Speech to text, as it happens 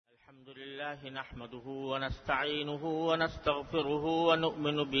الله نحمده ونستعينه ونستغفره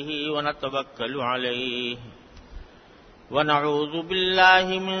ونؤمن به ونتوكل عليه ونعوذ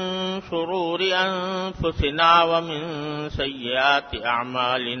بالله من شرور أنفسنا ومن سيئات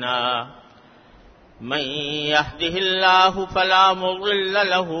أعمالنا من يهده الله فلا مضل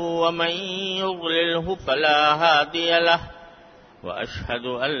له ومن يضلله فلا هادي له وأشهد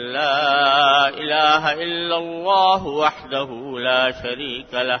أن لا إله إلا الله وحده لا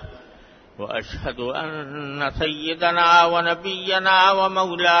شريك له وأشهد أن سيدنا ونبينا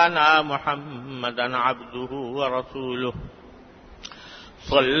ومولانا محمدا عبده ورسوله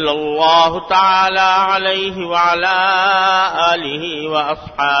صلى الله تعالى عليه وعلى آله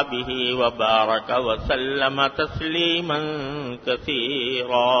وأصحابه وبارك وسلم تسليما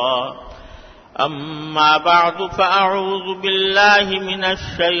كثيرا أما بعد فأعوذ بالله من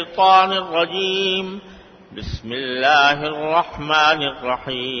الشيطان الرجيم بسم الله الرحمن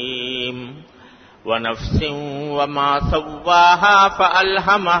الرحيم ونفس وما سواها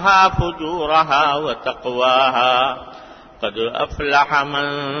فألهمها فجورها وتقواها قد أفلح من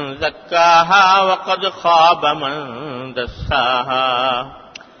زكاها وقد خاب من دساها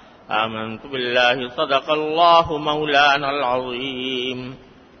آمنت بالله صدق الله مولانا العظيم.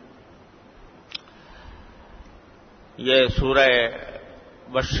 یہ سورہ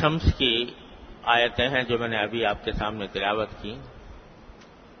والشمس کی آیتیں ہیں جو میں نے ابھی آپ کے سامنے تلاوت کی.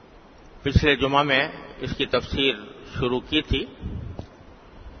 پچھلے جمعہ میں اس کی تفسیر شروع کی تھی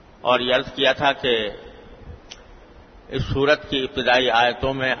اور یہ عرض کیا تھا کہ اس سورت کی ابتدائی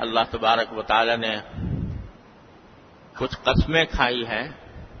آیتوں میں اللہ تبارک و تعالی نے کچھ قسمیں کھائی ہیں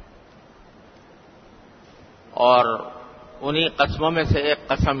اور انہی قسموں میں سے ایک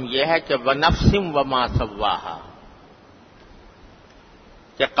قسم یہ ہے کہ وَنَفْسٍ وَمَا سَوَّاهَا،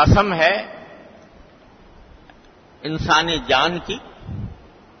 کہ قسم ہے انسانی جان کی،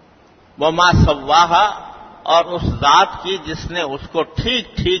 وَمَا سَوَّاهَا، اور اس ذات کی جس نے اس کو ٹھیک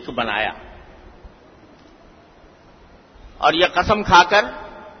ٹھیک بنایا. اور یہ قسم کھا کر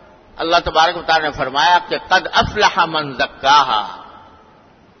اللہ تبارک و تعالی نے فرمایا کہ قد افلح من زکاہا،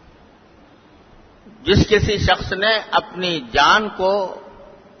 جس کسی شخص نے اپنی جان کو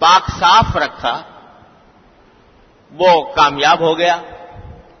پاک صاف رکھا وہ کامیاب ہو گیا.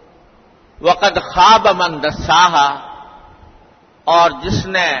 وقد خاب من دساہا، اور جس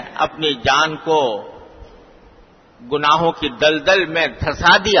نے اپنی جان کو گناہوں کی دلدل میں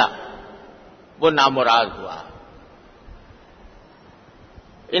دھسا دیا وہ نامراد ہوا.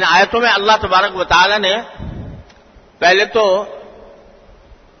 ان آیتوں میں اللہ تبارک و تعالی نے پہلے تو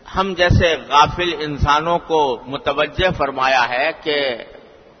ہم جیسے غافل انسانوں کو متوجہ فرمایا ہے کہ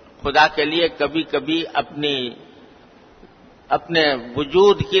خدا کے لیے کبھی کبھی اپنے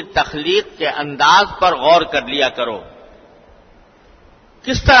وجود کی تخلیق کے انداز پر غور کر لیا کرو.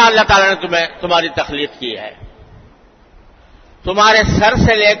 کس طرح اللہ تعالی نے تمہاری تخلیق کی ہے. تمہارے سر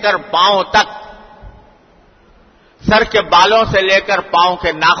سے لے کر پاؤں تک، سر کے بالوں سے لے کر پاؤں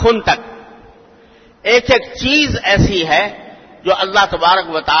کے ناخن تک ایک ایک چیز ایسی ہے جو اللہ تبارک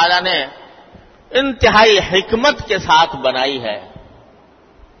و تعالی نے انتہائی حکمت کے ساتھ بنائی ہے.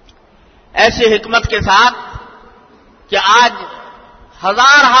 ایسی حکمت کے ساتھ کہ آج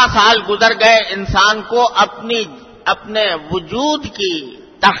ہزارہا سال گزر گئے انسان کو اپنے وجود کی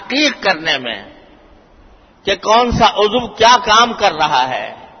تحقیق کرنے میں کہ کون سا عضو کیا کام کر رہا ہے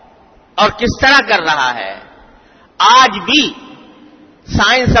اور کس طرح کر رہا ہے. آج بھی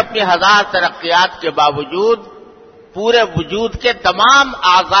سائنس اپنی ہزار ترقیات کے باوجود پورے وجود کے تمام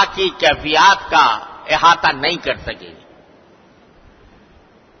اعضاء کی کیفیات کا احاطہ نہیں کر سکی.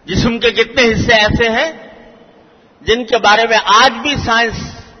 جسم کے کتنے حصے ایسے ہیں جن کے بارے میں آج بھی سائنس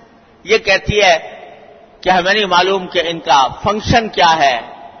یہ کہتی ہے کہ ہمیں نہیں معلوم کہ ان کا فنکشن کیا ہے،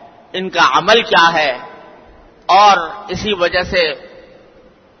 ان کا عمل کیا ہے. اور اسی وجہ سے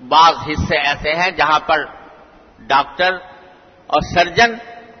بعض حصے ایسے ہیں جہاں پر ڈاکٹر اور سرجن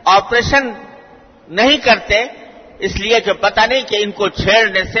آپریشن نہیں کرتے اس لیے کہ پتہ نہیں کہ ان کو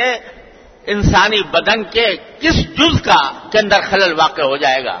چھیڑنے سے انسانی بدن کے کس جز کے اندر خلل واقع ہو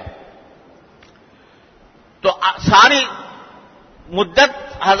جائے گا. تو ساری مدت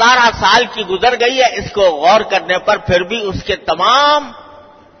ہزارہ سال کی گزر گئی ہے، اس کو غور کرنے پر پھر بھی اس کے تمام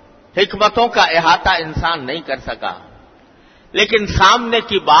حکمتوں کا احاطہ انسان نہیں کر سکا. لیکن سامنے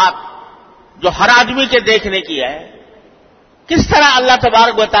کی بات جو ہر آدمی کے دیکھنے کی ہے، کس طرح اللہ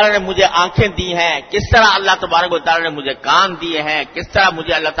تبارک و تعالی نے مجھے آنکھیں دی ہیں، کس طرح اللہ تبارک و تعالی نے مجھے کان دیے ہیں، کس طرح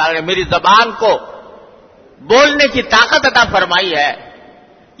مجھے اللہ تعالی نے میری زبان کو بولنے کی طاقت عطا فرمائی ہے.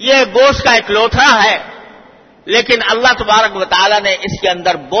 یہ گوشت کا ایک لوتھڑا ہے لیکن اللہ تبارک و تعالی نے اس کے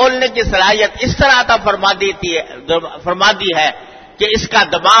اندر بولنے کی صلاحیت اس طرح عطا فرما دی ہے کہ اس کا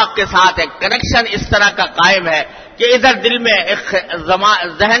دماغ کے ساتھ ایک کنیکشن اس طرح کا قائم ہے کہ ادھر دل میں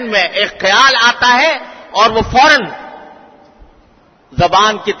ذہن میں ایک خیال آتا ہے اور وہ فوراً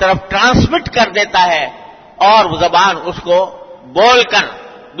زبان کی طرف ٹرانسمٹ کر دیتا ہے اور وہ زبان اس کو بول کر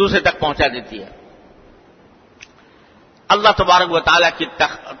دوسرے تک پہنچا دیتی ہے. اللہ تبارک و تعالیٰ کی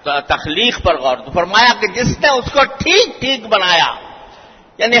تخلیق پر غور تو فرمایا کہ جس نے اس کو ٹھیک ٹھیک بنایا،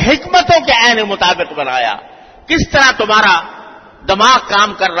 یعنی حکمتوں کے عین مطابق بنایا. کس طرح تمہارا دماغ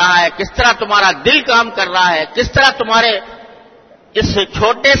کام کر رہا ہے، کس طرح تمہارا دل کام کر رہا ہے، کس طرح تمہارے اس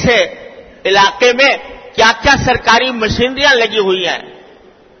چھوٹے سے علاقے میں کیا کیا سرکاری مشینریاں لگی ہوئی ہیں.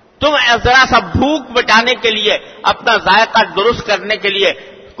 تم ذرا سا بھوک مٹانے کے لیے، اپنا ذائقہ درست کرنے کے لیے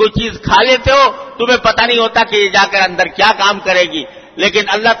کوئی چیز کھا لیتے ہو، تمہیں پتہ نہیں ہوتا کہ یہ جا کر اندر کیا کام کرے گی. لیکن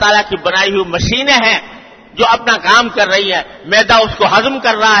اللہ تعالیٰ کی بنائی ہوئی مشینیں ہیں جو اپنا کام کر رہی ہیں. معدہ اس کو ہضم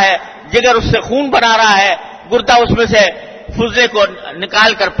کر رہا ہے، جگر اس سے خون بنا رہا ہے، گردہ اس میں سے فضلے کو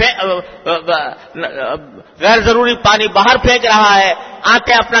نکال کر غیر ضروری پانی باہر پھینک رہا ہے،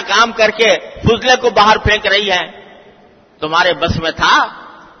 آنکھیں اپنا کام کر کے فضلے کو باہر پھینک رہی ہیں. تمہارے بس میں تھا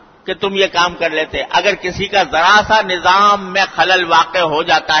کہ تم یہ کام کر لیتے. اگر کسی کا ذرا سا نظام میں خلل واقع ہو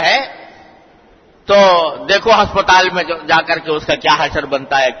جاتا ہے تو دیکھو ہسپتال میں جا کر کے اس کا کیا حشر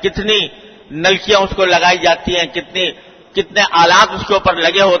بنتا ہے. کتنی نلکیاں اس کو لگائی جاتی ہیں، کتنے آلات اس کے اوپر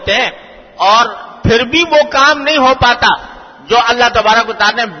لگے ہوتے ہیں، اور پھر بھی وہ کام نہیں ہو پاتا جو اللہ تبارک و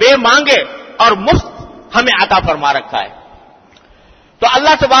تعالیٰ نے بے مانگے اور مفت ہمیں عطا فرما رکھا ہے. تو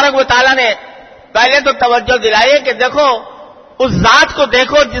اللہ تبارک و تعالیٰ نے پہلے تو توجہ دلائی کہ دیکھو اس ذات کو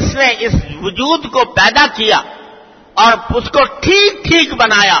دیکھو جس نے اس وجود کو پیدا کیا اور اس کو ٹھیک ٹھیک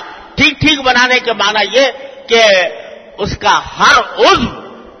بنایا. ٹھیک ٹھیک بنانے کے معنی یہ کہ اس کا ہر عضو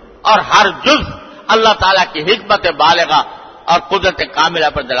اور ہر جز اللہ تعالیٰ کی حکمت بالغہ اور قدرت کاملہ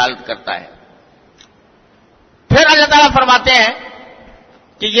پر دلالت کرتا ہے. پھر اللہ تعالیٰ فرماتے ہیں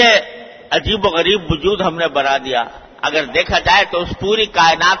کہ یہ عجیب و غریب وجود ہم نے بنا دیا. اگر دیکھا جائے تو اس پوری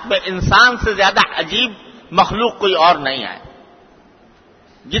کائنات میں انسان سے زیادہ عجیب مخلوق کوئی اور نہیں ہے.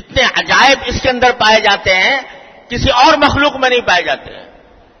 جتنے عجائب اس کے اندر پائے جاتے ہیں کسی اور مخلوق میں نہیں پائے جاتے ہیں.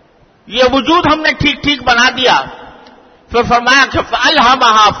 یہ وجود ہم نے ٹھیک ٹھیک بنا دیا. پھر فرمایا کہ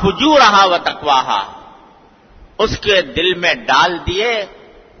فَأَلْهَمَهَا فُجُورَهَا وَتَقْوَاهَا، اس کے دل میں ڈال دیے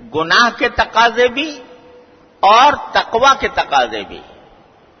گناہ کے تقاضے بھی اور تقوی کے تقاضے بھی.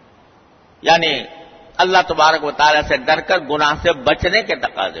 یعنی اللہ تبارک و تعالیٰ سے ڈر کر گناہ سے بچنے کے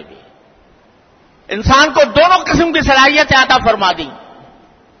تقاضے بھی. انسان کو دونوں قسم کی صلاحیتیں عطا فرما دی.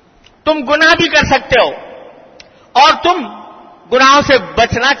 تم گناہ بھی کر سکتے ہو اور تم گناہوں سے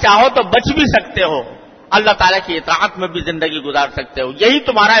بچنا چاہو تو بچ بھی سکتے ہو. اللہ تعالیٰ کی اطاعت میں بھی زندگی گزار سکتے ہو. یہی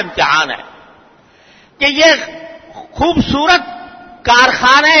تمہارا امتحان ہے کہ یہ خوبصورت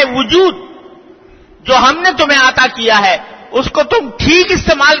کارخانہ وجود جو ہم نے تمہیں عطا کیا ہے اس کو تم ٹھیک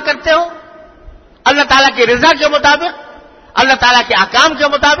استعمال کرتے ہو اللہ تعالیٰ کی رضا کے مطابق، اللہ تعالیٰ کے احکام کے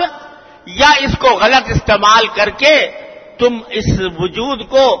مطابق، یا اس کو غلط استعمال کر کے تم اس وجود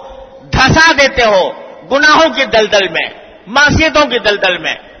کو دھسا دیتے ہو گناہوں کی دلدل میں، معصیتوں کی دلدل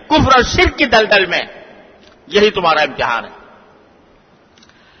میں، کفر اور شرک کی دلدل میں. یہی تمہارا امتحان ہے.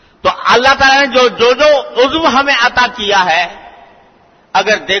 تو اللہ تعالیٰ نے جو عضو ہمیں عطا کیا ہے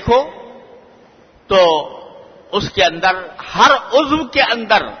اگر دیکھو تو اس کے اندر، ہر عضو کے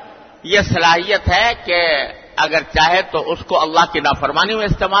اندر یہ صلاحیت ہے کہ اگر چاہے تو اس کو اللہ کی نافرمانی میں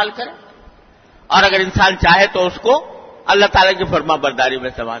استعمال کرے، اور اگر انسان چاہے تو اس کو اللہ تعالیٰ کی فرما برداری میں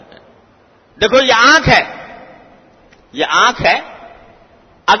استعمال کرے. دیکھو یہ آنکھ ہے، یہ آنکھ ہے.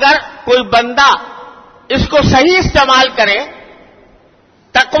 اگر کوئی بندہ اس کو صحیح استعمال کرے،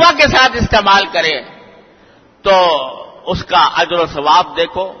 تقوی کے ساتھ استعمال کرے، تو اس کا اجر و ثواب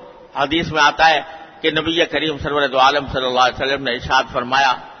دیکھو. حدیث میں آتا ہے کہ نبی کریم سرور دو عالم صلی اللہ علیہ وسلم نے ارشاد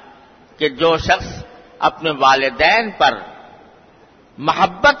فرمایا کہ جو شخص اپنے والدین پر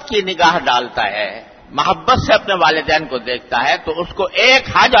محبت کی نگاہ ڈالتا ہے، محبت سے اپنے والدین کو دیکھتا ہے، تو اس کو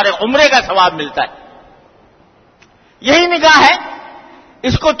 1 حج اور 1 عمرے کا ثواب ملتا ہے. یہی نگاہ ہے.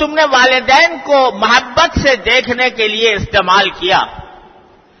 اس کو تم نے والدین کو محبت سے دیکھنے کے لیے استعمال کیا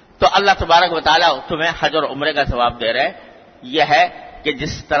تو اللہ تبارک و تعالیٰ تمہیں حج اور عمرے کا ثواب دے رہے. یہ ہے کہ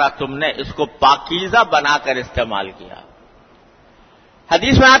جس طرح تم نے اس کو پاکیزہ بنا کر استعمال کیا.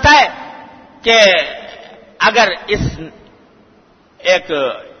 حدیث میں آتا ہے کہ اگر ایک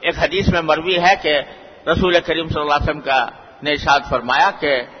حدیث میں مروی ہے کہ رسول کریم صلی اللہ علیہ وسلم کا نے ارشاد فرمایا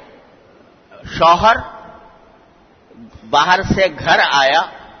کہ شوہر باہر سے گھر آیا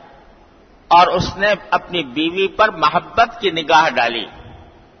اور اس نے اپنی بیوی پر محبت کی نگاہ ڈالی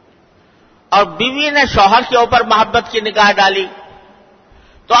اور بیوی نے شوہر کے اوپر محبت کی نگاہ ڈالی،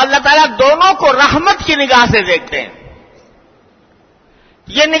 تو اللہ تعالیٰ دونوں کو رحمت کی نگاہ سے دیکھتے ہیں.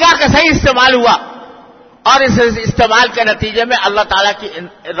 یہ نگاہ کا صحیح استعمال ہوا، اور اس استعمال کے نتیجے میں اللہ تعالیٰ کی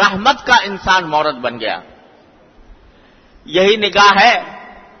رحمت کا انسان مورد بن گیا۔ یہی نگاہ ہے،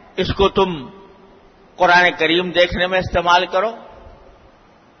 اس کو تم قرآن کریم دیکھنے میں استعمال کرو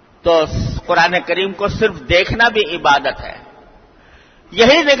تو قرآن کریم کو صرف دیکھنا بھی عبادت ہے۔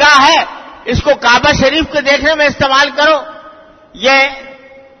 یہی نگاہ ہے، اس کو کعبہ شریف کے دیکھنے میں استعمال کرو، یہ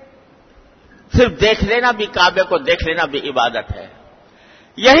صرف دیکھ لینا بھی، کعبے کو دیکھ لینا بھی عبادت ہے۔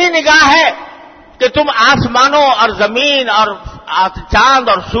 یہی نگاہ ہے کہ تم آسمانوں اور زمین اور چاند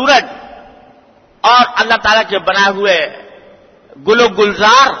اور سورج اور اللہ تعالیٰ کے بنائے ہوئے گل و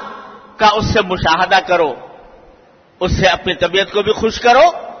گلزار کا اس سے مشاہدہ کرو، اس سے اپنی طبیعت کو بھی خوش کرو،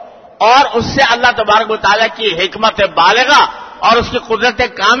 اور اس سے اللہ تبارک و تعالیٰ کی حکمت بالغہ اور اس کی قدرت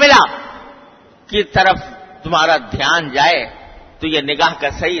کاملہ کی طرف تمہارا دھیان جائے، تو یہ نگاہ کا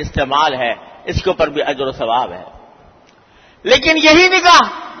صحیح استعمال ہے، اس کے اوپر بھی اجر و ثواب ہے۔ لیکن یہی نگاہ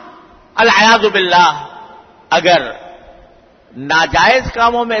العیاذ باللہ اگر ناجائز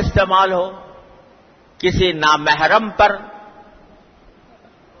کاموں میں استعمال ہو، کسی نامحرم پر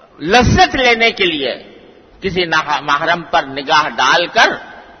لذت لینے کے لیے، کسی محرم پر نگاہ ڈال کر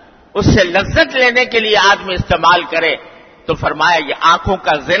اس سے لذت لینے کے لیے آدمی استعمال کرے، تو فرمایا یہ آنکھوں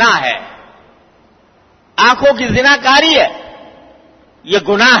کا زنا ہے، آنکھوں کی زنا کاری ہے، یہ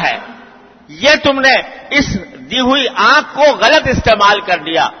گناہ ہے۔ یہ تم نے اس دی ہوئی آنکھ کو غلط استعمال کر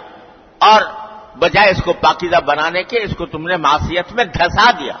دیا، اور بجائے اس کو پاکیزہ بنانے کے اس کو تم نے معصیت میں دھسا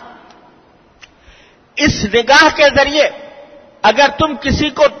دیا۔ اس نگاہ کے ذریعے اگر تم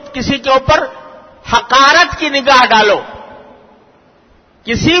کسی کے اوپر حقارت کی نگاہ ڈالو،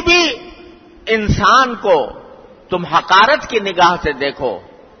 کسی بھی انسان کو تم حقارت کی نگاہ سے دیکھو،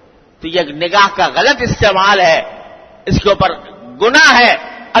 تو یہ نگاہ کا غلط استعمال ہے، اس کے اوپر گناہ ہے،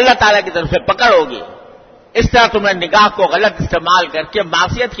 اللہ تعالیٰ کی طرف سے پکڑ ہوگی۔ اس طرح تم نے نگاہ کو غلط استعمال کر کے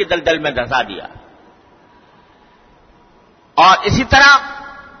معصیت کی دلدل میں دھسا دیا۔ اور اسی طرح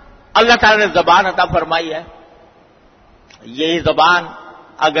اللہ تعالیٰ نے زبان عطا فرمائی ہے، یہی زبان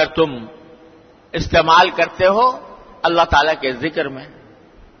اگر تم استعمال کرتے ہو اللہ تعالیٰ کے ذکر میں،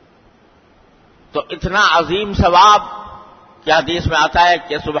 تو اتنا عظیم ثواب کہ حدیث میں آتا ہے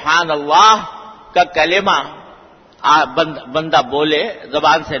کہ سبحان اللہ کا کلمہ بندہ بولے،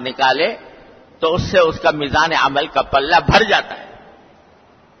 زبان سے نکالے، تو اس سے اس کا میزان عمل کا پلہ بھر جاتا ہے۔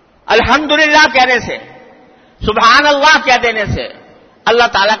 الحمدللہ کہنے سے، سبحان اللہ کہہ دینے سے، اللہ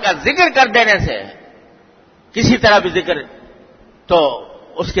تعالیٰ کا ذکر کر دینے سے، کسی طرح بھی ذکر، تو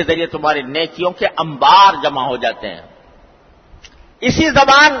اس کے ذریعے تمہاری نیکیوں کے انبار جمع ہو جاتے ہیں۔ اسی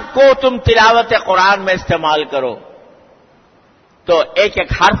زبان کو تم تلاوت قرآن میں استعمال کرو تو ایک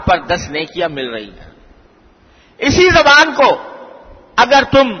ایک حرف پر 10 نیکیاں مل رہی ہیں۔ اسی زبان کو اگر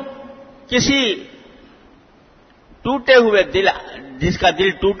تم کسی ٹوٹے ہوئے دل، جس کا دل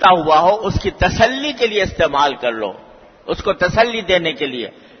ٹوٹا ہوا ہو، اس کی تسلی کے لیے استعمال کر لو، اس کو تسلی دینے کے لیے،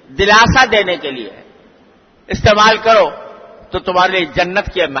 دلاسا دینے کے لیے استعمال کرو، تو تمہارے لیے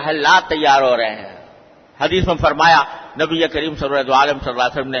جنت کے محلات تیار ہو رہے ہیں۔ حدیث میں فرمایا نبی کریم صلی اللہ علیہ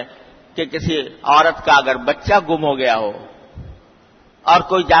وسلم نے کہ کسی عورت کا اگر بچہ گم ہو گیا ہو اور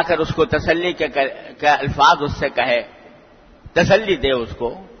کوئی جا کر اس کو تسلی کے الفاظ اس سے کہے، تسلی دے اس کو،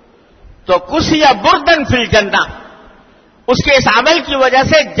 تو کسی یا بردن فی الجنہ، اس کے اس عمل کی وجہ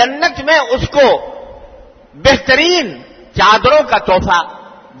سے جنت میں اس کو بہترین چادروں کا تحفہ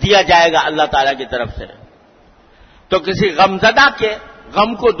دیا جائے گا اللہ تعالی کی طرف سے۔ تو کسی غمزدہ کے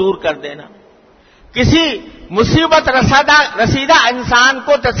غم کو دور کر دینا، کسی مصیبت رسیدہ انسان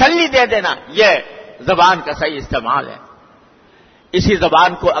کو تسلی دے دینا، یہ زبان کا صحیح استعمال ہے۔ اسی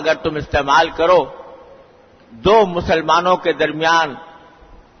زبان کو اگر تم استعمال کرو، دو مسلمانوں کے درمیان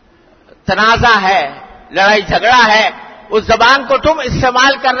تنازع ہے، لڑائی جھگڑا ہے، اس زبان کو تم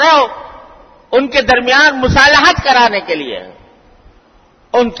استعمال کر رہے ہو ان کے درمیان مصالحت کرانے کے لیے،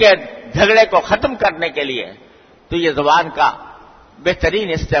 ان کے جھگڑے کو ختم کرنے کے لیے، تو یہ زبان کا بہترین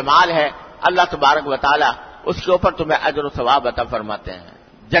استعمال ہے۔ اللہ تبارک و تعالی اس کے اوپر تمہیں اجر و ثواب عطا فرماتے ہیں،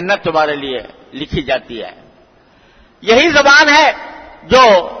 جنت تمہارے لیے لکھی جاتی ہے۔ یہی زبان ہے جو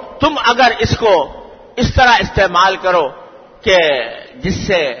تم اگر اس کو اس طرح استعمال کرو کہ جس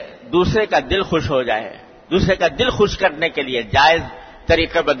سے دوسرے کا دل خوش ہو جائے، دوسرے کا دل خوش کرنے کے لیے، جائز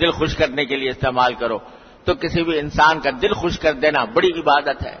طریقے پر دل خوش کرنے کے لیے استعمال کرو، تو کسی بھی انسان کا دل خوش کر دینا بڑی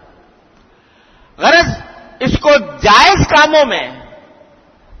عبادت ہے۔ غرض اس کو جائز کاموں میں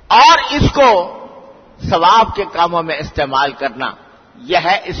اور اس کو ثواب کے کاموں میں استعمال کرنا، یہ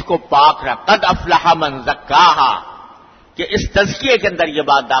ہے اس کو پاک رکھ۔ قد افلح من زکاہا، کہ اس تزکیے کے اندر یہ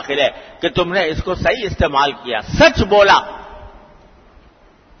بات داخل ہے کہ تم نے اس کو صحیح استعمال کیا، سچ بولا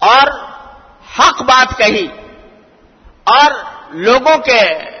اور حق بات کہی اور لوگوں کے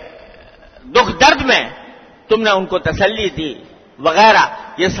دکھ درد میں تم نے ان کو تسلی دی وغیرہ،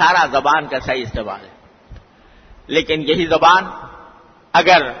 یہ سارا زبان کا صحیح استعمال ہے. لیکن یہی زبان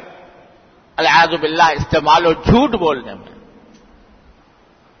اگر العیاذ باللہ استعمال ہو جھوٹ بولنے میں،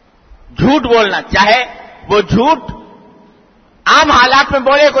 جھوٹ بولنا، چاہے وہ جھوٹ عام حالات میں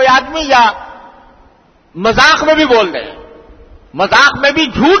بولے کوئی آدمی یا مذاق میں بھی بول دے، مذاق میں بھی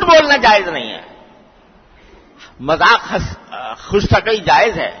جھوٹ بولنا جائز نہیں ہے. مذاق خوش سکی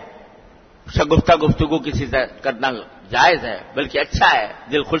جائز ہے، شگفتہ گفتگو کسی سے کرنا جائز ہے، بلکہ اچھا ہے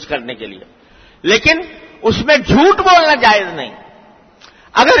دل خوش کرنے کے لیے، لیکن اس میں جھوٹ بولنا جائز نہیں.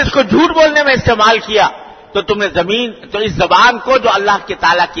 اگر اس کو جھوٹ بولنے میں استعمال کیا تو تم نے تو اس زبان کو جو اللہ کی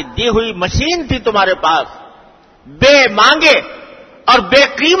تعالیٰ کی دی ہوئی مشین تھی تمہارے پاس، بے مانگے اور بے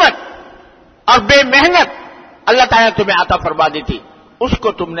قیمت اور بے محنت اللہ تعالیٰ نے تمہیں عطا فرما دی تھی، اس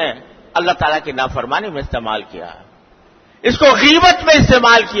کو تم نے اللہ تعالیٰ کی نافرمانی میں استعمال کیا، اس کو غیبت میں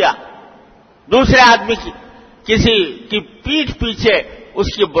استعمال کیا، دوسرے آدمی کی کسی کی پیٹھ پیچھے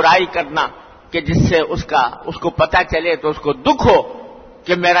اس کی برائی کرنا کہ جس سے اس کو پتہ چلے تو اس کو دکھ ہو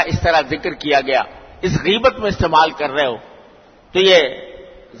کہ میرا اس طرح ذکر کیا گیا، اس غیبت میں استعمال کر رہے ہو، تو یہ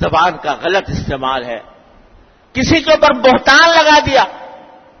زبان کا غلط استعمال ہے. کسی کے اوپر بہتان لگا دیا،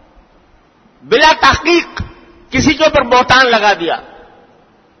 بلا تحقیق کسی کے اوپر بہتان لگا دیا،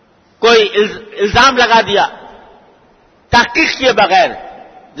 کوئی الزام لگا دیا تحقیق کیے بغیر،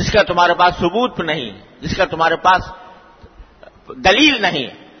 جس کا تمہارے پاس ثبوت نہیں، جس کا تمہارے پاس دلیل نہیں،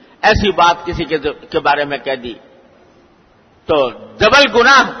 ایسی بات کسی کے بارے میں کہہ دی تو ڈبل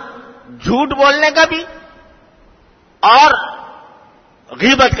گناہ، جھوٹ بولنے کا بھی اور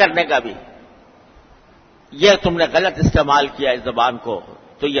غیبت کرنے کا بھی. یہ تم نے غلط استعمال کیا اس زبان کو،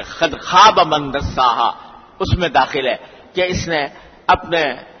 تو یہ قد خاب من دساہا اس میں داخل ہے کہ اس نے اپنے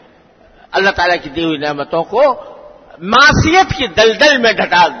اللہ تعالیٰ کی دی ہوئی نعمتوں کو معصیت کی دلدل میں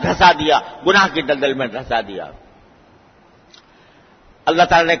دھسا دیا، گناہ کی دلدل میں دھسا دیا. اللہ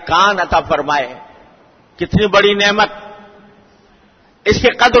تعالیٰ نے کان عطا فرمائے، کتنی بڑی نعمت. اس کے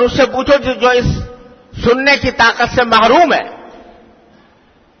قدر اس سے پوچھو جو اس سننے کی طاقت سے محروم ہے،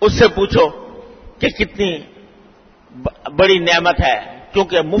 اس سے پوچھو کہ کتنی بڑی نعمت ہے،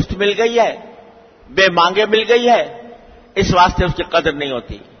 کیونکہ مفت مل گئی ہے، بے مانگے مل گئی ہے، اس واسطے اس کی قدر نہیں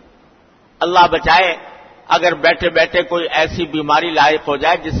ہوتی. اللہ بچائے اگر بیٹھے بیٹھے کوئی ایسی بیماری لاحق ہو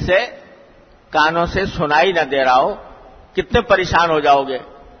جائے جس سے کانوں سے سنائی نہ دے رہا ہو، کتنے پریشان ہو جاؤ گے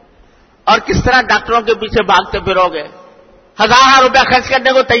اور کس طرح ڈاکٹروں کے پیچھے بھاگتے پھرو گے، ہزار روپیہ خرچ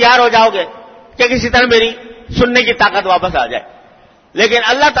کرنے کو تیار ہو جاؤ گے کہ کسی طرح میری سننے کی طاقت واپس آ جائے. لیکن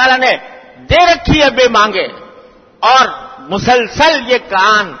اللہ تعالیٰ نے دے رکھی ہے بے مانگے، اور مسلسل یہ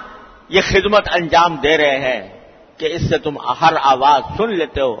کان یہ خدمت انجام دے رہے ہیں کہ اس سے تم ہر آواز سن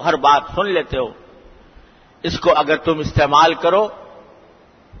لیتے ہو، ہر بات سن لیتے ہو. اس کو اگر تم استعمال کرو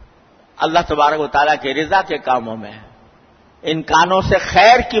اللہ تبارک و تعالیٰ کی رضا کے کاموں میں، ان کانوں سے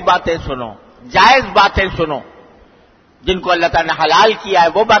خیر کی باتیں سنو، جائز باتیں سنو، جن کو اللہ تعالیٰ نے حلال کیا ہے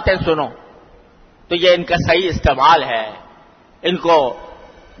وہ باتیں سنو، تو یہ ان کا صحیح استعمال ہے. ان کو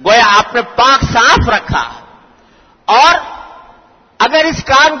گویا آپ نے پاک صاف رکھا. اور اگر اس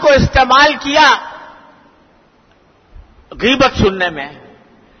کان کو استعمال کیا غیبت سننے میں،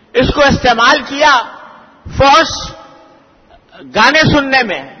 اس کو استعمال کیا فحش گانے سننے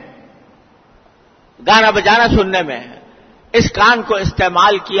میں، گانا بجانا سننے میں، اس کان کو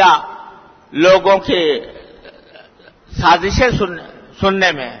استعمال کیا لوگوں کی سازشیں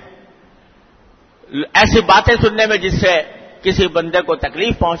سننے میں، ایسی باتیں سننے میں جس سے کسی بندے کو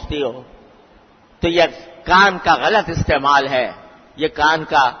تکلیف پہنچتی ہو، تو یہ کان کا غلط استعمال ہے. یہ کان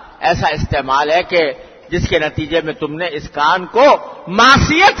کا ایسا استعمال ہے کہ جس کے نتیجے میں تم نے اس کان کو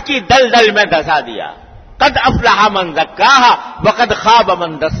معصیت کی دلدل میں دھسا دیا. قد افلح من زکاہا وقد خاب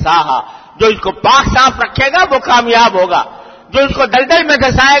من دساہا. جو اس کو پاک صاف رکھے گا وہ کامیاب ہوگا، جو اس کو دلدل میں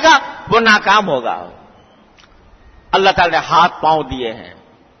دھسائے گا وہ ناکام ہوگا. اللہ تعالی نے ہاتھ پاؤں دیے ہیں،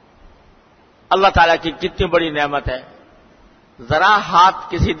 اللہ تعالیٰ کی کتنی بڑی نعمت ہے. ذرا ہاتھ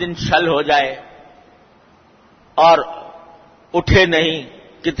کسی دن شل ہو جائے اور اٹھے نہیں،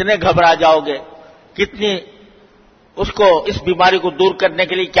 کتنے گھبرا جاؤ گے، کتنی اس بیماری کو دور کرنے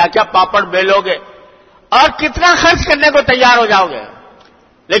کے لیے کیا کیا پاپڑ بیلو گے اور کتنا خرچ کرنے کو تیار ہو جاؤ گے.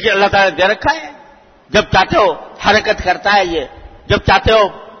 لیکن اللہ تعالیٰ نے دے رکھا ہے، جب چاہتے ہو حرکت کرتا ہے یہ، جب چاہتے ہو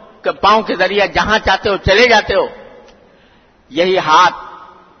پاؤں کے ذریعے جہاں چاہتے ہو چلے جاتے ہو. یہی ہاتھ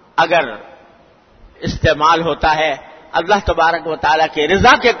اگر استعمال ہوتا ہے اللہ تبارک و تعالیٰ کے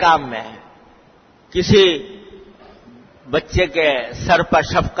رضا کے کام میں، کسی بچے کے سر پر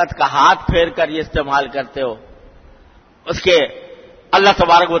شفقت کا ہاتھ پھیر کر یہ استعمال کرتے ہو، اس کے اللہ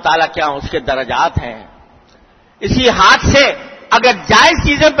تبارک و تعالیٰ کیا اس کے درجات ہیں. اسی ہاتھ سے اگر جائز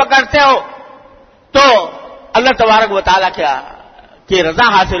چیزیں پکڑتے ہو تو اللہ تبارک و تعالیٰ کی رضا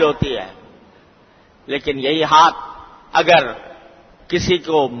حاصل ہوتی ہے، لیکن یہی ہاتھ اگر کسی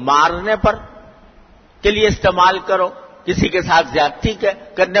کو مارنے پر کے لیے استعمال کرو، کسی کے ساتھ زیادتی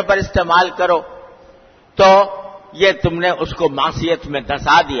کرنے پر استعمال کرو، تو یہ تم نے اس کو معصیت میں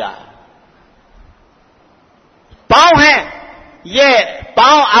دھسا دیا۔ پاؤں ہیں، یہ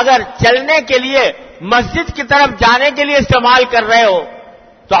پاؤں اگر چلنے کے لیے مسجد کی طرف جانے کے لیے استعمال کر رہے ہو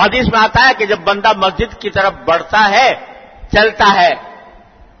تو حدیث میں آتا ہے کہ جب بندہ مسجد کی طرف بڑھتا ہے، چلتا ہے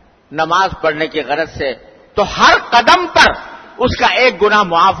نماز پڑھنے کی غرض سے، تو ہر قدم پر اس کا ایک گناہ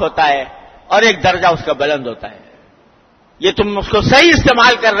معاف ہوتا ہے اور ایک درجہ اس کا بلند ہوتا ہے۔ یہ تم اس کو صحیح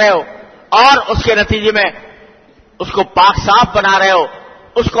استعمال کر رہے ہو اور اس کے نتیجے میں اس کو پاک صاف بنا رہے ہو،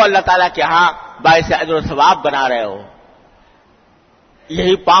 اس کو اللہ تعالیٰ کے ہاں باعث اجر و ثواب بنا رہے ہو۔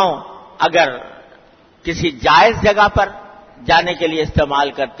 یہی پاؤں اگر کسی جائز جگہ پر جانے کے لیے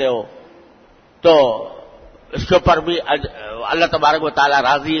استعمال کرتے ہو تو اس کے اوپر بھی اللہ تبارک و تعالیٰ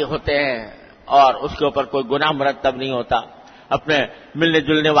راضی ہوتے ہیں اور اس کے اوپر کوئی گناہ مرتب نہیں ہوتا۔ اپنے ملنے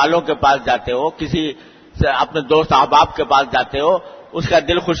جلنے والوں کے پاس جاتے ہو، کسی اپنے دوست احباب کے پاس جاتے ہو، اس کا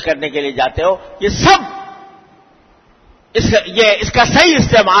دل خوش کرنے کے لیے جاتے ہو، یہ سب اس کا صحیح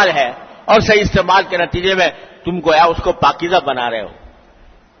استعمال ہے اور صحیح استعمال کے نتیجے میں تم گویا اس کو پاکیزہ بنا رہے ہو۔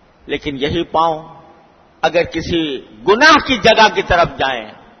 لیکن یہی پاؤں اگر کسی گناہ کی جگہ کی طرف جائیں،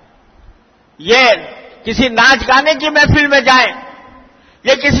 یہ کسی ناچ گانے کی محفل میں جائیں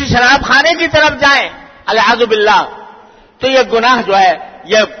یا کسی شراب خانے کی طرف جائیں العیاذ باللہ، تو یہ گناہ جو ہے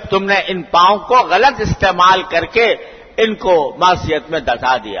یہ تم نے ان پاؤں کو غلط استعمال کر کے ان کو معصیت میں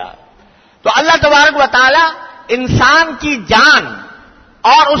دھسا دیا۔ تو اللہ تبارک و تعالی انسان کی جان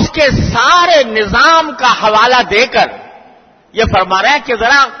اور اس کے سارے نظام کا حوالہ دے کر یہ فرما رہے ہیں کہ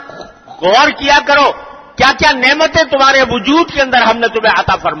ذرا غور کیا کرو کیا کیا نعمتیں تمہارے وجود کے اندر ہم نے تمہیں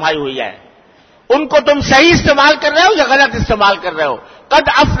عطا فرمائی ہوئی ہے، ان کو تم صحیح استعمال کر رہے ہو یا غلط استعمال کر رہے ہو۔ قد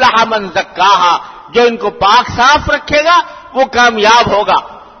افلح من زکاہا، جو ان کو پاک صاف رکھے گا وہ کامیاب ہوگا،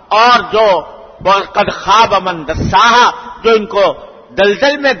 اور جو قد خاب من دساہا، جو ان کو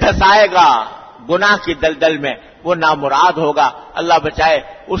دلدل میں دھسائے گا، گناہ کی دلدل میں، وہ نامراد ہوگا۔ اللہ بچائے،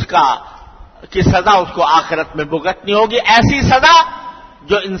 اس کی سزا اس کو آخرت میں بھگتنی ہوگی، ایسی سزا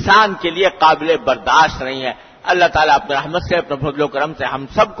جو انسان کے لیے قابل برداشت نہیں ہے۔ اللہ تعالیٰ اپنے رحمت سے، اپنے فضل و کرم سے ہم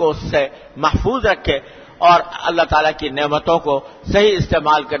سب کو اس سے محفوظ رکھے اور اللہ تعالیٰ کی نعمتوں کو صحیح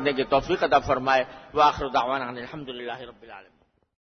استعمال کرنے کی توفیق عطا فرمائے۔ وآخر دعوانا الحمدللہ رب العالمین۔